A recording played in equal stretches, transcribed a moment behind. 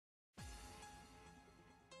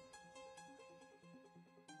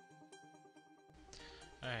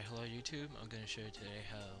Alright, hello YouTube. I'm going to show you today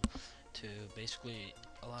how to basically,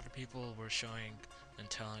 a lot of people were showing and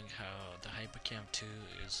telling how the HyperCam 2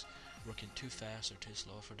 is working too fast or too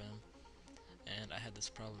slow for them, and I had this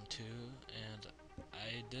problem too, and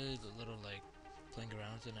I did a little playing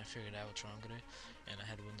around with it and I figured out what's wrong with it, and I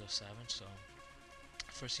had Windows 7. So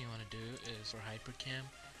first thing you want to do is for HyperCam,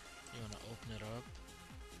 you want to open it up,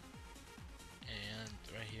 and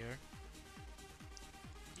right here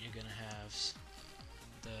you're going to have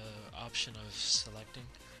the option of selecting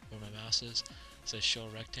where my mouse is. It says show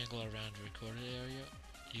rectangle around the recorded area.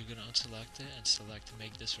 You're gonna unselect it and select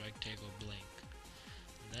make this rectangle blink.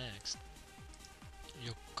 Next,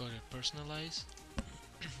 you'll go to personalize,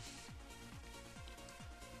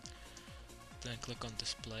 then click on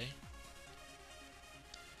display.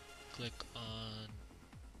 Click on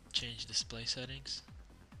change display settings,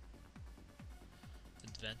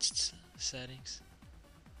 advanced settings,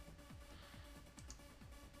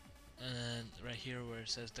 and then right here where it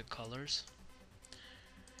says the colors,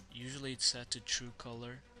 usually it's set to true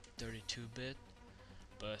color 32-bit,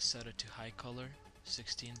 but set it to high color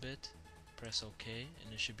 16-bit. Press OK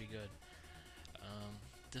and it should be good.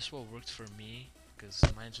 This will work for me because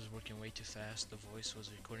mine was working way too fast. The voice was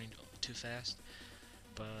recording too fast,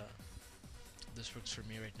 but this works for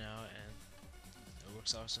me right now and it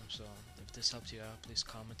works awesome. So if this helped you out, please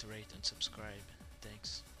comment, rate, and subscribe.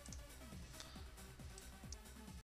 Thanks.